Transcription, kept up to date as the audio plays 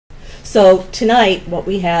So tonight, what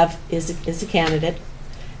we have is a candidate,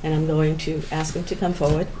 and I'm going to ask him to come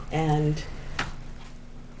forward and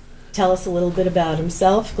tell us a little bit about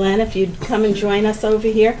himself. Glenn, if you'd come and join us over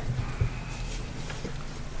here.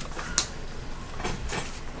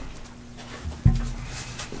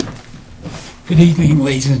 Good evening,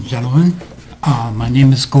 ladies and gentlemen. My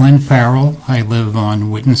name is Glenn Farrel. I live on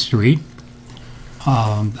Witten Street.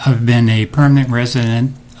 I've been a permanent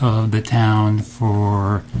resident of the town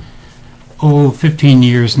for 15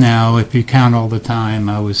 years now. If you count all the time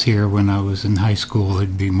I was here when I was in high school,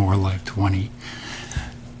 it'd be more like 20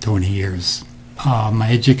 years. My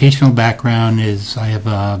educational background is I have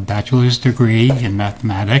a bachelor's degree in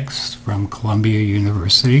mathematics from Columbia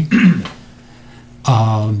University.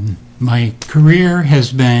 My career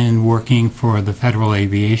has been working for the Federal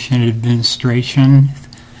Aviation Administration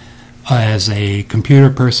as a computer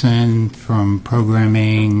person, from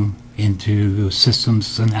programming into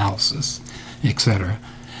systems analysis, etc.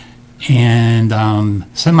 And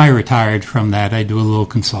semi-retired from that, I do a little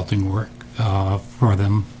consulting work for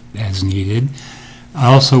them as needed.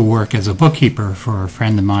 I also work as a bookkeeper for a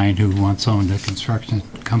friend of mine who once owned a construction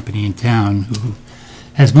company in town who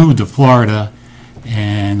has moved to Florida,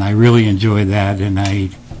 and I really enjoy that, and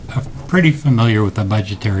I'm pretty familiar with the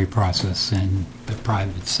budgetary process in the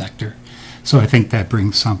private sector. So I think that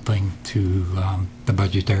brings something to the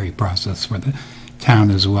budgetary process for the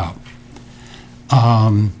town as well.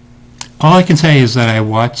 All I can say is that I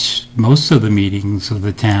watch most of the meetings of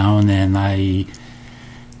the town, and I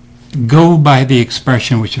go by the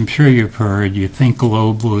expression, which I'm sure you've heard, you think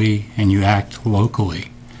globally and you act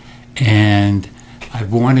locally. And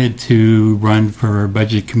I've wanted to run for a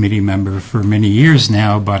budget committee member for many years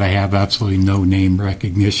now, but I have absolutely no name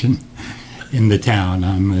recognition in the town.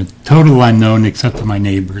 I'm a total unknown except to my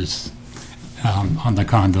neighbors on the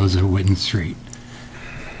condos at Witten Street.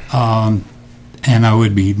 And I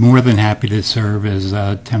would be more than happy to serve as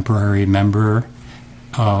a temporary member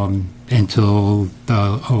until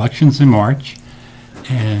the elections in March,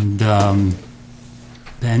 and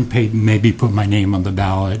then maybe put my name on the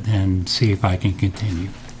ballot and see if I can continue.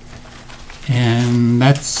 And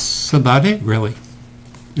that's about it, really.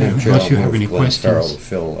 Unless you have any questions. Farrel to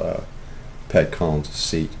fill Pat Cohn's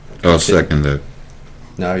seat. I'll second that.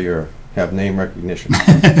 Now you have name recognition.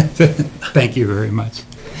 Thank you very much.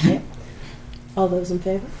 Okay. All those in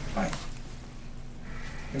favor? Aye.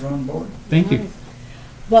 You're on board. Thank you. Right.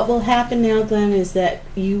 What will happen now, Glenn, is that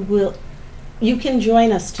you can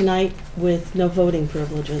join us tonight with no voting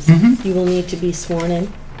privileges. Mhm. You will need to be sworn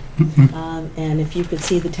in, Mhm. and if you could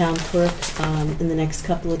see the town clerk in the next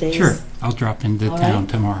couple of days. Sure, I'll drop into All town right.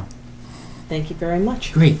 tomorrow. Thank you very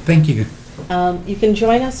much. Great, thank you. You can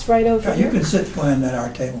join us right over Yeah, you here. can sit, Glenn, at our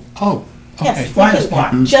table. Oh, Yes, okay. you Find a can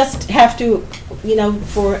spot. Just have to,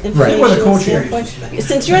 for Right where the information co-chair standpoint. is.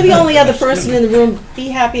 Since you're the only other person in the room, be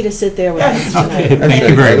happy to sit there with us Okay. tonight. Thank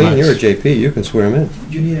you very Eileen, much. you're a JP. You can swear him in.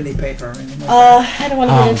 Do you need any paper or anything? I don't want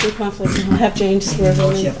to get into a conflict. I'll have James swear in.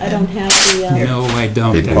 I don't have the, No, I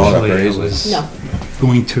don't. They call it Actually, I raises. was no,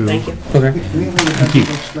 going to. thank you. Okay. Thank you.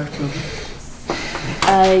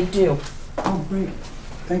 I do. Oh, great.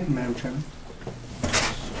 Thank you, Madam Chairman.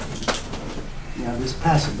 Yeah, just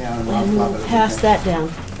pass it down and I'll And flop we'll it. pass that down.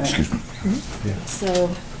 Excuse me. So,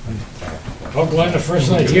 Well, Glenn, the first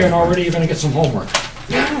night here and already you're going to get some homework.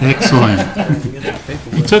 Excellent.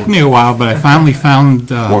 It took me a while, but I finally found.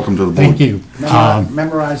 Welcome to the board. Thank you.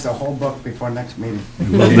 Memorize the whole book before next meeting.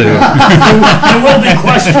 Will do. There will be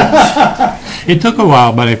questions. It took a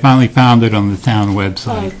while, but I finally found it on the town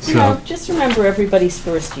website. just remember everybody's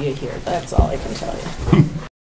first year here. That's all I can tell you.